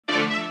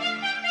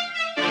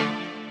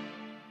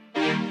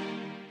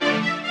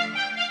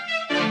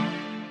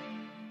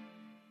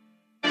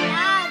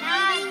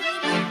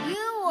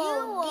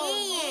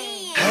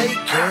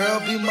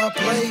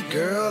play,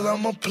 girl,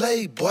 I'm a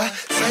playboy.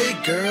 Say,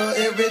 girl,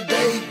 every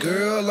day,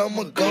 girl,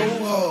 I'ma go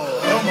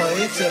hard. I'ma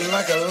hit you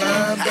like a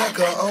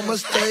linebacker, I'ma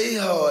stay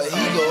hard.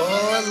 He go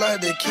hard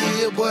like the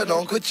kid, boy,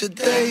 don't quit your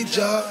day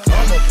job.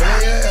 I'm a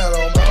player and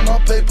I'm on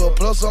my paper,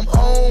 plus I'm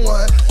on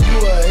one. You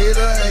a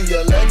hater and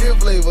you lacking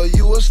flavor,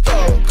 you a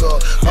stalker.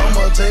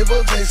 I'ma take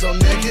some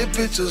naked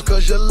pictures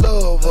cause you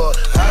love her.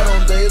 I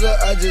don't date her,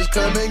 I just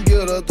come and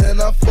get her,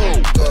 then I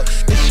fuck her.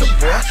 It's your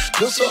boy,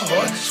 just a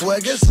heart,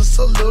 swag is just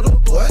a little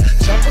boy.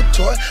 Chop a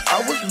toy,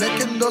 I was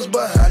making those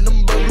behind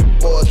them baby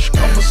boys.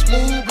 I'm a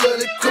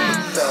smooth-blooded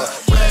criminal,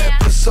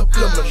 rap is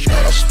subliminal.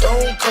 A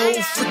stone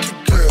cold freaky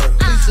girl,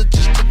 these are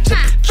just the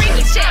typical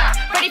freaky shit,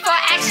 ready for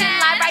action.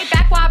 Lie right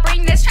back while I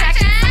bring this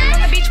traction.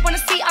 On the beach, wanna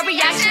see a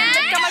reaction.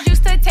 Lick on my juice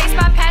to taste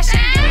my passion.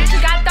 Get what you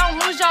got, don't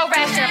lose your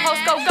ration.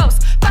 Host go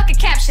ghost, fuck a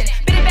caption.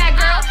 Bit it bad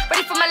girl,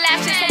 ready for my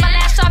lashes. So my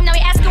lash off, now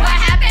he asking what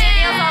happened.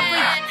 Nails all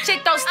bleak,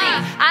 chick don't stink.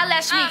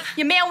 Eyelash me,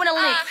 your man with a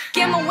link.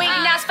 Give him a wink,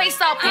 now his face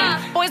all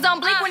pink. Boys don't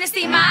blink when they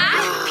see my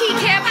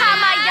pecan pie,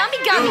 my yummy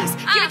gummies.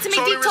 Give it to me,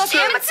 detox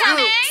in my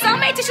tummy. Some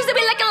made tissues that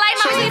be looking like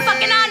mommy.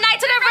 Fucking all night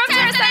to the room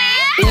turn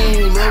sunny.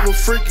 Ooh, love a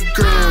freaky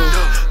girl,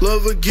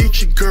 love a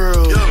geeky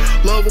girl,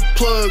 love a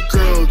plug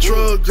girl,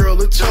 drug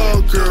girl, a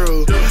tall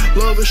girl,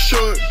 love a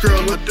short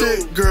girl, a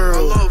thick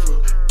girl,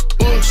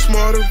 book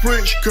smart, a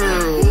rich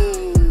girl.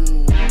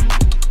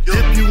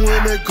 If you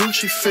in that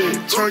Gucci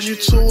fit, turn you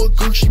to a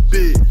Gucci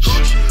bitch.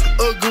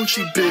 A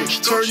Gucci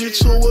bitch, turn you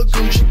to a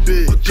Gucci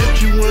bitch.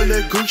 If you in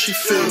that Gucci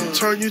fit,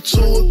 turn you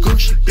to a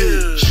Gucci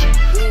bitch.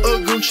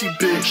 A Gucci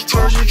bitch,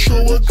 turn you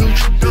to a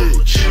Gucci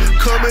bitch.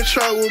 Come and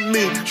try with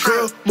me,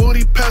 girl,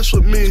 moody pass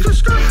with me.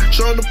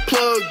 Join the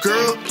plug,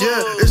 girl,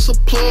 yeah, it's a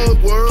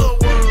plug world.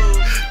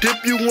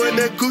 Dip you in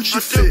that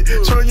Gucci fit,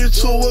 turn you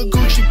to a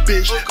Gucci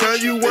bitch. Now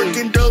you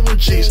working double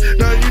G's,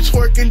 now you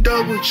twerking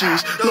double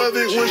G's. Love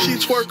it when she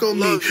twerk on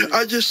me.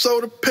 I just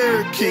sold a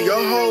parakeet, a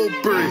whole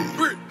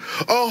breed,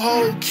 a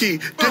whole key,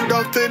 dipped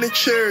off in a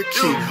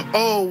Cherokee.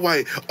 All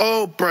white,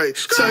 all bright.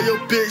 Tell your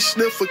bitch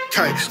sniff a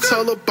kite,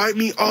 tell her bite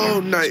me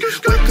all night.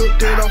 Wake up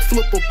then I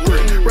flip a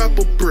brick, wrap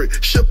a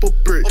brick, ship a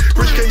brick.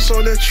 Rich Kaze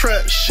on that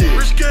trap shit,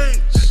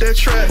 that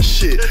trap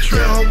shit.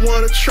 Yeah, I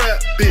want a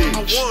trap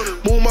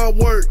bitch. Move my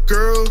work,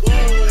 girl,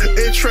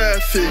 in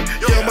traffic.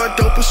 Yeah, my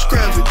dope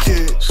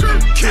extravagant.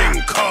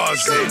 King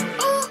Kaze,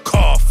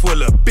 car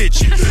full of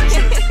bitches.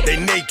 They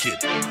naked,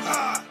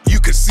 you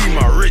can see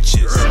my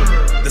riches.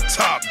 The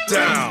top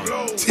down,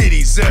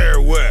 titties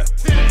everywhere.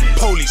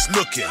 Police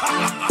looking,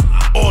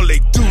 all they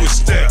do is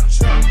stare.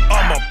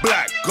 I'm a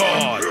black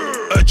god,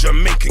 a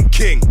Jamaican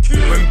king.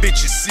 When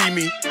bitches see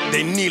me,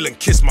 they kneel and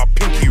kiss my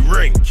pinky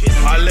ring.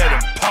 I let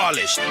them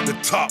polish the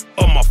top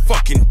of my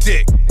fucking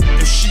dick.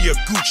 If she a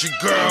Gucci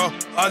girl,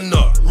 I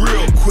nut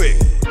real quick.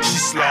 She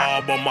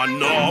slob on my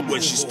knob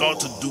when she start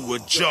to do a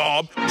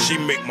job. She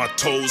make my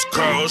toes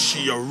curl,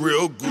 she a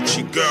real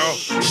Gucci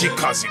girl. She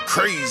Kaze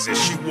crazy,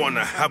 she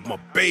wanna have my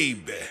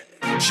baby.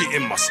 She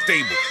in my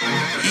stable,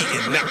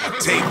 eating at my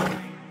table.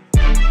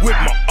 With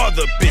my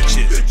other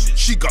bitches,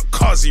 she got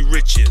Kaze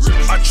riches.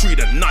 I treat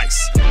her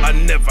nice, I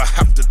never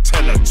have to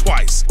tell her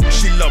twice.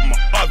 She love my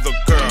other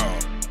girl,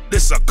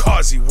 this a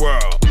Kaze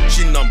world.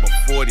 She number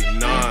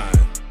 49,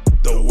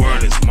 the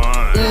world is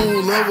mine.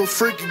 Ooh, love a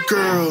freaky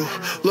girl,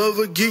 love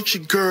a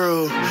geeky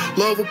girl,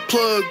 love a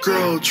plug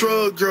girl,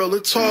 drug girl, a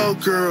tall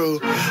girl,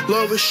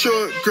 love a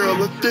short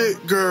girl, a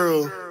thick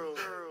girl,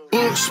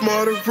 book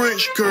smart, a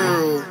rich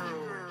girl.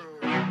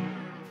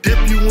 Dip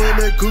you in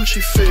that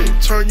Gucci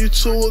fit, turn you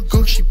to a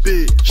Gucci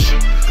bitch.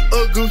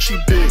 A Gucci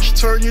bitch,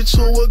 turn you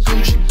to a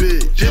Gucci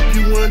bitch. Dip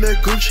you in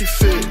that Gucci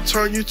fit,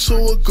 turn you to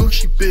a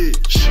Gucci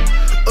bitch.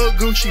 A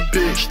Gucci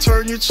bitch,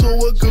 turn you to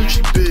a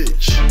Gucci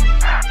bitch.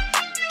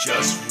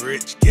 Just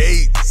Rich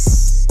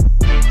Gates,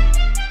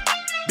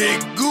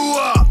 Big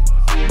Gua,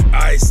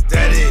 Ice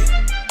Daddy,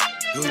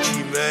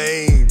 Gucci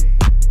Mane,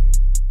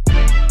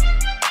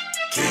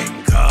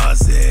 King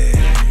Kaze.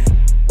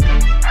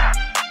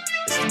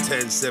 It's a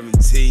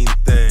 10-17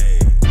 thing.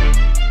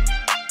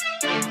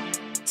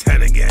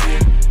 10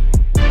 again.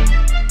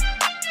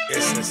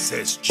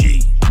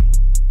 SSSG,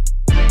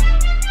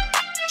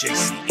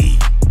 JCE,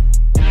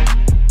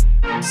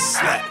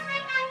 Slap,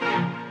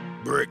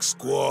 Brick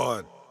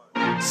Squad,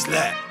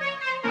 Slap.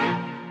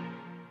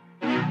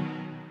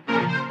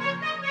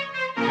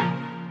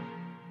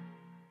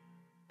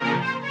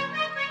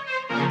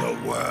 The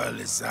world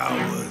is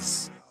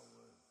ours.